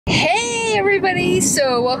everybody.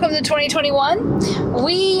 So welcome to 2021.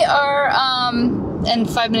 We are, and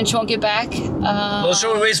 5 minutes you won't get back. Well,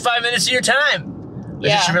 sure, we waste 5 minutes of your time.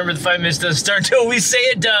 Yeah. Just remember the 5 minutes doesn't start until we say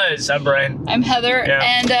it does. I'm Brian. I'm Heather, Yeah.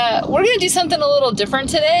 and we're going to do something a little different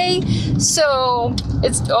today. So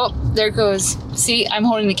it's, oh, there it goes. See, I'm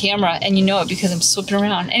holding the camera, and you know it because I'm slipping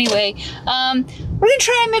around. Anyway, we're going to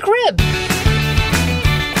try a McRib.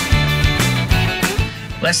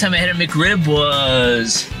 Last time I had a McRib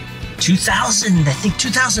was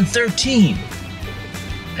 2013.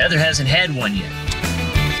 Heather hasn't had one yet.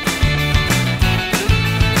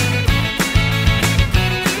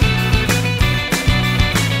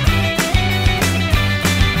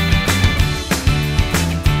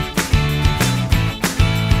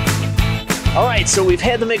 All right, so we've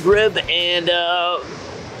had the McRib, and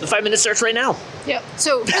the 5 minutes starts right now. Yep.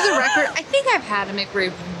 So for the record, I think I've had a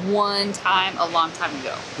McRib one time a long time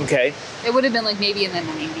ago. Okay. It would have been like maybe in the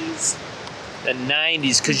 90s. The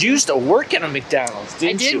 90s, because you used to work at a McDonald's,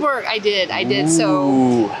 didn't you? I did work. I did. Ooh.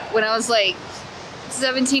 So when I was like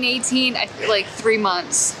 17, 18, like 3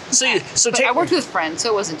 months. But I worked with friends, so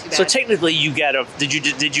it wasn't too bad. So technically, you got a.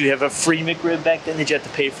 Did you have a free McRib back then? Did you have to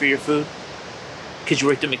pay for your food? Because you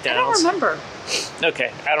worked at McDonald's. I don't remember.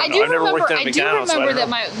 Okay, I don't know. I've never worked at McDonald's. I do remember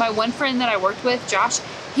that my one friend that I worked with, Josh,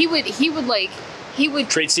 he would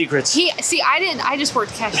trade secrets. I just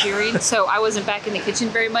worked cashiering, so I wasn't back in the kitchen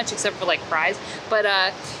very much except for like fries.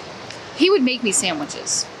 But he would make me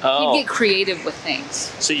sandwiches. Oh. He'd get creative with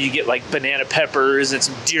things. So you get like banana peppers and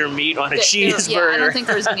some deer meat on a cheeseburger. Yeah, I don't think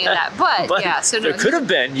there was any of that. But yeah, so there could have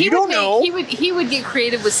been. You don't know. He would get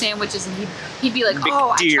creative with sandwiches, and he'd be like,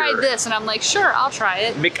 "Oh, I tried this," and I'm like, "Sure, I'll try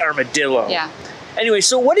it." McArmadillo. Yeah. Anyway,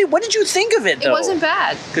 so what did you think of it, though? It wasn't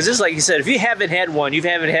bad. Because this, like you said, if you haven't had one, you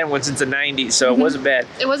haven't had one since the 90s, so it wasn't bad.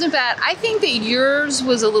 It wasn't bad. I think that yours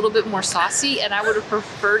was a little bit more saucy, and I would have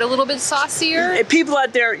preferred a little bit saucier. And people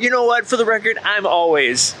out there, you know what? For the record, I'm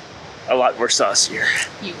always a lot more saucier.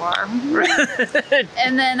 You are.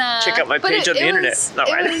 And then check out my page on the internet.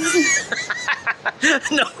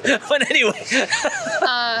 No, but anyway.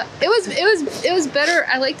 It was better.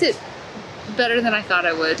 I liked it better than I thought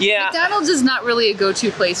I would. Yeah. McDonald's is not really a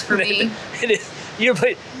go-to place for me. It is.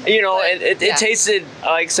 It tasted,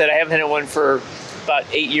 like I said, I haven't had one for about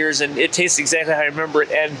 8 years, and it tastes exactly how I remember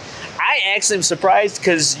it. And I actually am surprised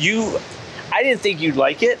because I didn't think you'd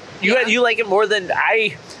like it. You like it more than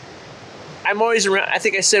I'm always around. I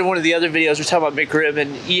think I said in one of the other videos we're talking about McRib,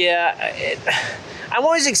 and I'm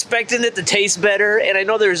always expecting it to taste better. And I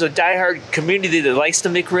know there's a diehard community that likes the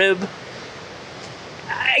McRib.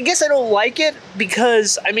 I guess I don't like it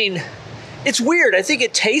because, I mean, it's weird. I think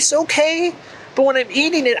it tastes okay, but when I'm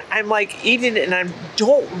eating it, I'm like eating it and I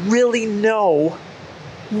don't really know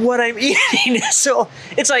what I'm eating. So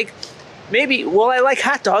it's like, maybe, well, I like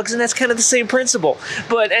hot dogs and that's kind of the same principle.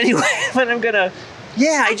 But anyway, but I'm going to,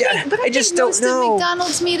 I just don't know. Most of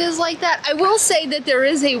McDonald's meat is like that. I will say that there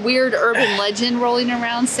is a weird urban legend rolling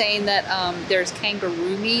around saying that there's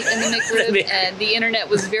kangaroo meat in the McRib, and the internet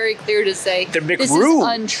was very clear to say this is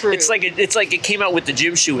untrue. It's like it came out with the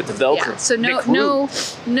gym shoe with the Velcro. Yeah, so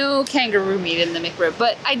no kangaroo meat in the McRib.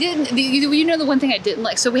 But I didn't. You know the one thing I didn't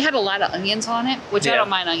like. So we had a lot of onions on it, which I don't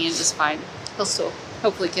mind onions. It's fine. He'll still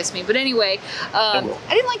hopefully kiss me. But anyway, I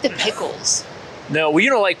didn't like the pickles. No, well, you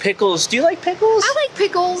don't like pickles. Do you like pickles? I like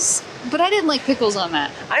pickles, but I didn't like pickles on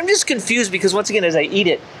that. I'm just confused because once again, as I eat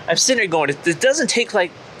it, I'm sitting there going, it doesn't taste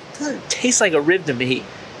like a rib to me.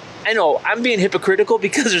 I know I'm being hypocritical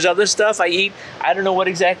because there's other stuff I eat. I don't know what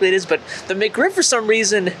exactly it is, but the McRib, for some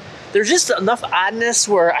reason, there's just enough oddness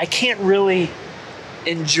where I can't really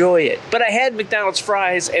enjoy it. But I had McDonald's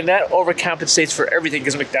fries, and that overcompensates for everything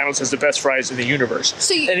because McDonald's has the best fries in the universe.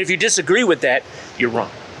 And if you disagree with that, you're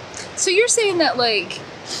wrong. So you're saying that, like,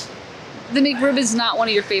 the McRib is not one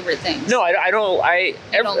of your favorite things? No, I don't.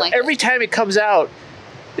 Every time it comes out,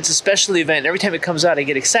 it's a special event. Every time it comes out, I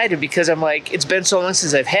get excited because I'm like, it's been so long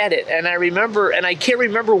since I've had it. And I can't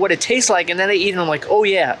remember what it tastes like. And then I eat it and I'm like, oh,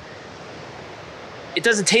 yeah. It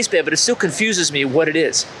doesn't taste bad, but it still confuses me what it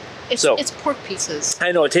is. It's pork pieces.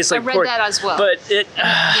 I know, it tastes like pork. I read that as well. But it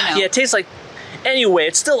tastes like, anyway,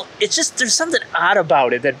 it's just, there's something odd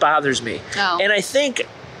about it that bothers me. Oh. And I think,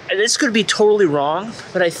 this could be totally wrong,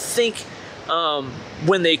 but I think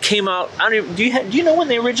when they came out, do you know when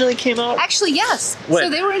they originally came out? Actually, yes. When? So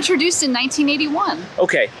they were introduced in 1981.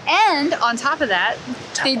 Okay. And on top of that,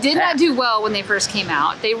 they did not do well when they first came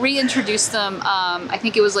out. They reintroduced them. I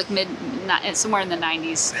think it was like somewhere in the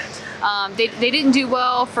 90s. They didn't do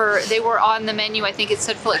well they were on the menu, I think it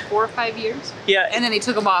said for like 4 or 5 years. Yeah. And then they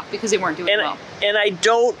took them off because they weren't doing well. And I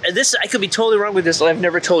could be totally wrong with this. I've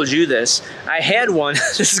never told you this. I had one.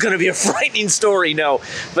 This is going to be a frightening story, no.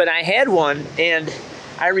 But I had one, and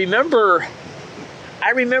I remember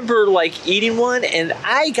like eating one, and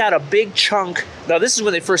I got a big chunk. Now, this is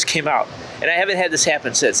when they first came out. And I haven't had this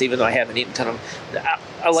happen since, even though I haven't eaten a ton of them.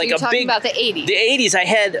 So you're talking about the 80s. The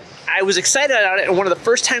 80s, I was excited about it, and one of the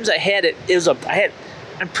first times I had it,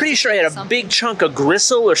 I'm pretty sure I had a big chunk of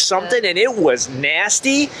gristle or something, and it was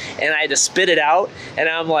nasty, and I had to spit it out, and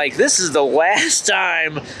I'm like, this is the last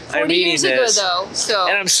time I'm eating this. 40 years ago, though, so.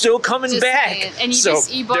 And I'm still coming back. Saying. And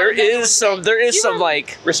you there is some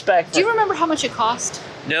like respect. Do you remember how much it cost?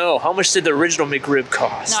 No, how much did the original McRib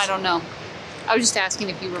cost? No, I don't know. I was just asking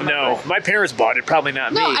if you remember. No, my parents bought it, probably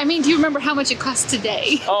not me. No, I mean, do you remember how much it cost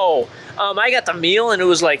today? Oh, I got the meal and it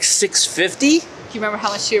was like $6.50. Do you remember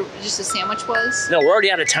how much just a sandwich was? No, we're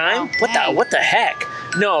already out of time. Oh, what the heck?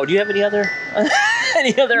 No, do you have any other No,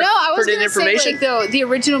 I was going to information? say, like, though, the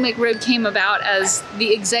original McRib came about as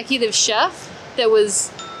the executive chef that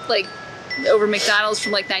was like over McDonald's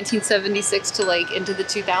from like 1976 to like into the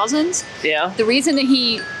 2000s. Yeah. The reason that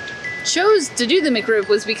he chose to do the McRib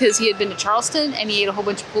was because he had been to Charleston and he ate a whole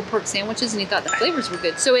bunch of pulled pork sandwiches and he thought the flavors were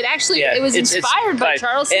good. So it actually it was inspired by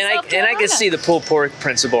Charleston, South Carolina. And I can see the pulled pork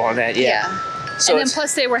principle on that. Yeah. So and then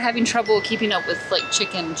plus they were having trouble keeping up with like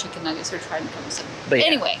chicken nuggets. They're trying to come with some. But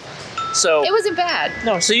anyway, so it wasn't bad.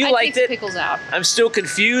 No, so you liked it. Pickles out. I'm still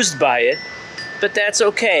confused by it, but that's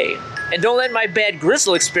okay. And don't let my bad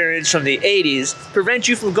gristle experience from the 80s prevent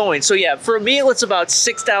you from going. So yeah, for a meal, it's about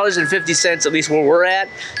 $6.50, at least where we're at.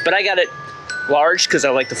 But I got it large because I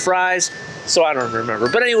like the fries, so I don't remember.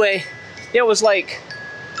 But anyway, it was like,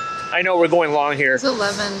 I know we're going long here. It's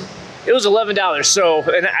 $11. It was $11. So,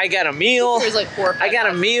 and I got a meal. It was like 4 or 5. I got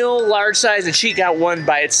a meal, large size, and she got one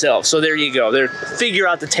by itself. So there you go. There, figure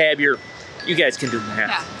out the tab. You guys can do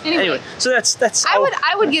math. Yeah. Anyway, so that's.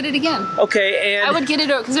 I would get it again. Okay, and I would get it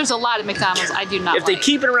because there's a lot of McDonald's I do not. If they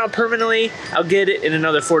keep it around permanently, I'll get it in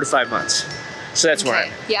another 4 to 5 months. So that's where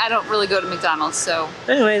I'm at. Yeah, I don't really go to McDonald's, so.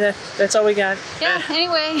 Anyway, that's all we got. Yeah.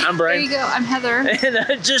 Anyway, I'm Brian. There you go. I'm Heather.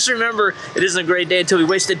 And just remember, it isn't a great day until we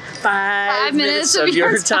wasted 5 minutes of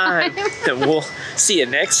your time. And we'll see you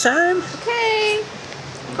next time. Okay.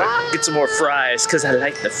 Bye. Get some more fries because I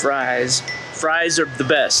like the fries. Fries are the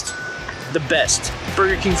best. The best.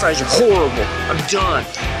 Burger King fries are horrible. I'm done.